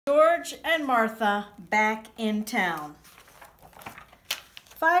George and Martha back in town.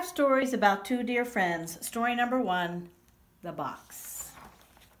 5 stories about 2 dear friends. Story number 1, the box.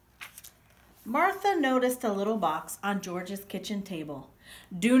 Martha noticed a little box on George's kitchen table.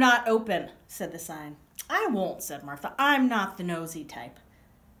 "Do not open," said the sign. "I won't," said Martha. "I'm not the nosy type."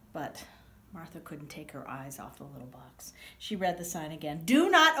 But Martha couldn't take her eyes off the little box. She read the sign again. "Do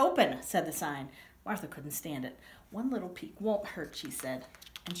not open," said the sign. Martha couldn't stand it. "One little peek won't hurt," she said,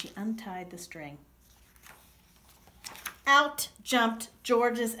 and she untied the string. Out jumped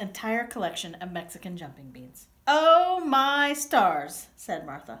George's entire collection of Mexican jumping beans. "Oh, my stars," said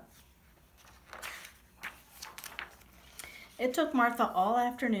Martha. It took Martha all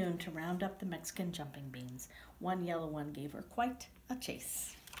afternoon to round up the Mexican jumping beans. One yellow one gave her quite a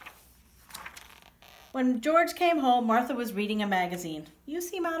chase. When George came home, Martha was reading a magazine. "You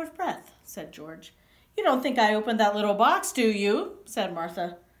seem out of breath," said George. "You don't think I opened that little box, do you?" said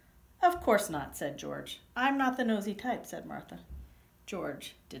Martha. "Of course not," said George. "I'm not the nosy type," said Martha.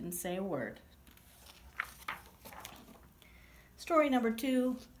 George didn't say a word. Story number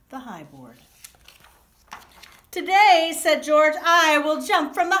 2, the high board. "Today," said George, "I will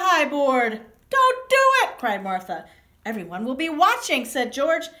jump from the high board." "Don't do it," cried Martha. "Everyone will be watching," said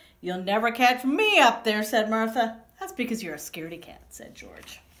George. "You'll never catch me up there," said Martha. "That's because you're a scaredy cat," said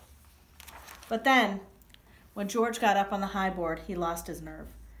George. But then, when George got up on the high board, he lost his nerve.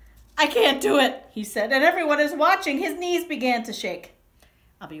 "I can't do it," he said, "and everyone is watching." His knees began to shake.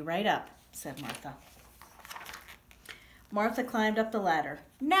 "I'll be right up," said Martha. Martha climbed up the ladder.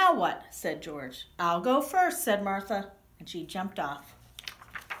 "Now what?" said George. "I'll go first," said Martha, and she jumped off.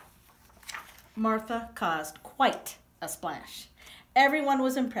 Martha caused quite a splash. Everyone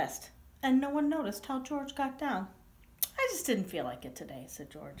was impressed, and no one noticed how George got down. "I just didn't feel like it today," said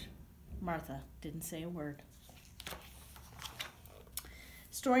George. Martha didn't say a word.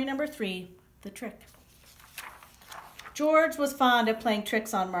 Story number 3, the trick. George was fond of playing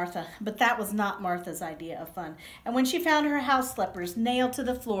tricks on Martha, but that was not Martha's idea of fun. And when she found her house slippers nailed to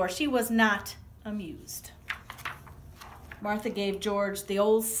the floor, she was not amused. Martha gave George the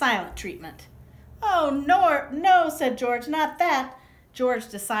old silent treatment. "Oh, no," said George, "not that." George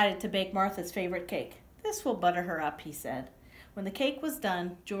decided to bake Martha's favorite cake. "This will butter her up," he said. When the cake was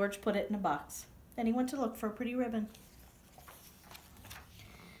done, George put it in a box. Then he went to look for a pretty ribbon.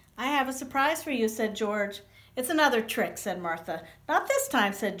 "I have a surprise for you," said George. "It's another trick," said Martha. "Not this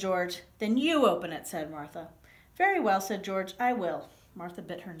time," said George. "Then you open it," said Martha. "Very well," said George, "I will." Martha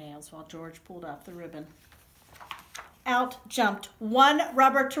bit her nails while George pulled off the ribbon. Out jumped 1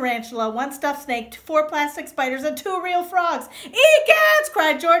 rubber tarantula, 1 stuffed snake, 4 plastic spiders, and 2 real frogs. "Egad!"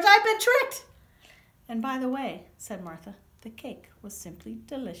 cried George, "I've been tricked." "And by the way," said Martha, "the cake was simply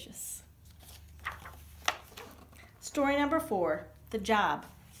delicious." Story number 4, the job.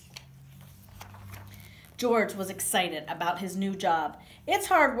 George was excited about his new job. "It's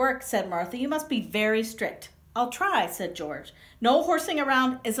hard work," said Martha. "You must be very strict." "I'll try," said George. "No horsing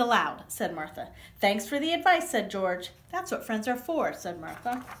around is allowed," said Martha. "Thanks for the advice," said George. "That's what friends are for," said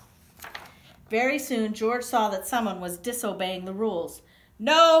Martha. Very soon, George saw that someone was disobeying the rules.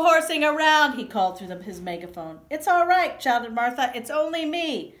 "No horsing around," he called through his megaphone. "It's all right," shouted Martha. "It's only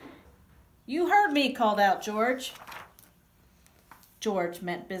me." "You heard me," called out George. George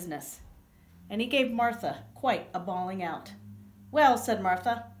meant business, and he gave Martha quite a bawling out. "Well," said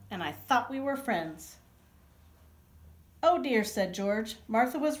Martha, "and I thought we were friends." "Oh dear," said George.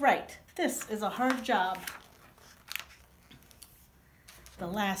 "Martha was right. This is a hard job." The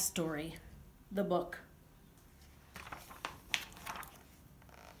last story, the book.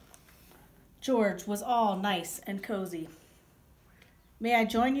 George was all nice and cozy. "May I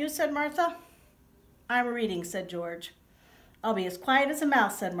join you?" said Martha. "I'm reading," said George. "I'll be as quiet as a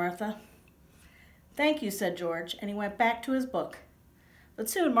mouse," said Martha. "Thank you," said George, and he went back to his book. But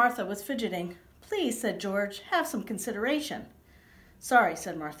soon Martha was fidgeting. "Please," said George, "have some consideration." "Sorry,"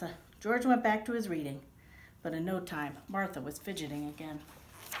 said Martha. George went back to his reading, but in no time Martha was fidgeting again.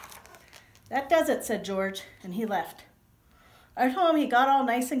 "That does it," said George, and he left. At home he got all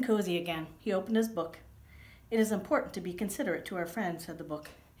nice and cozy again. He opened his book. "It is important to be considerate to our friends," said the book.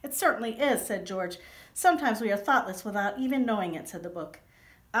 "It certainly is," said George. "Sometimes we are thoughtless without even knowing it," said the book.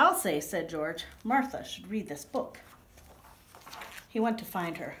 "I'll say," said George, "Martha should read this book." He went to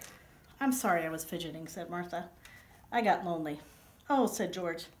find her. "I'm sorry I was fidgeting," said Martha. "I got lonely." "Oh," said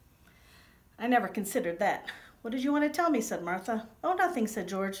George. "I never considered that. What did you want to tell me?" said Martha. "Oh, nothing," said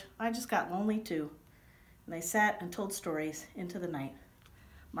George. "I just got lonely too." And they sat and told stories into the night.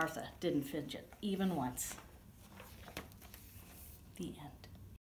 Martha didn't fidget even once. The end.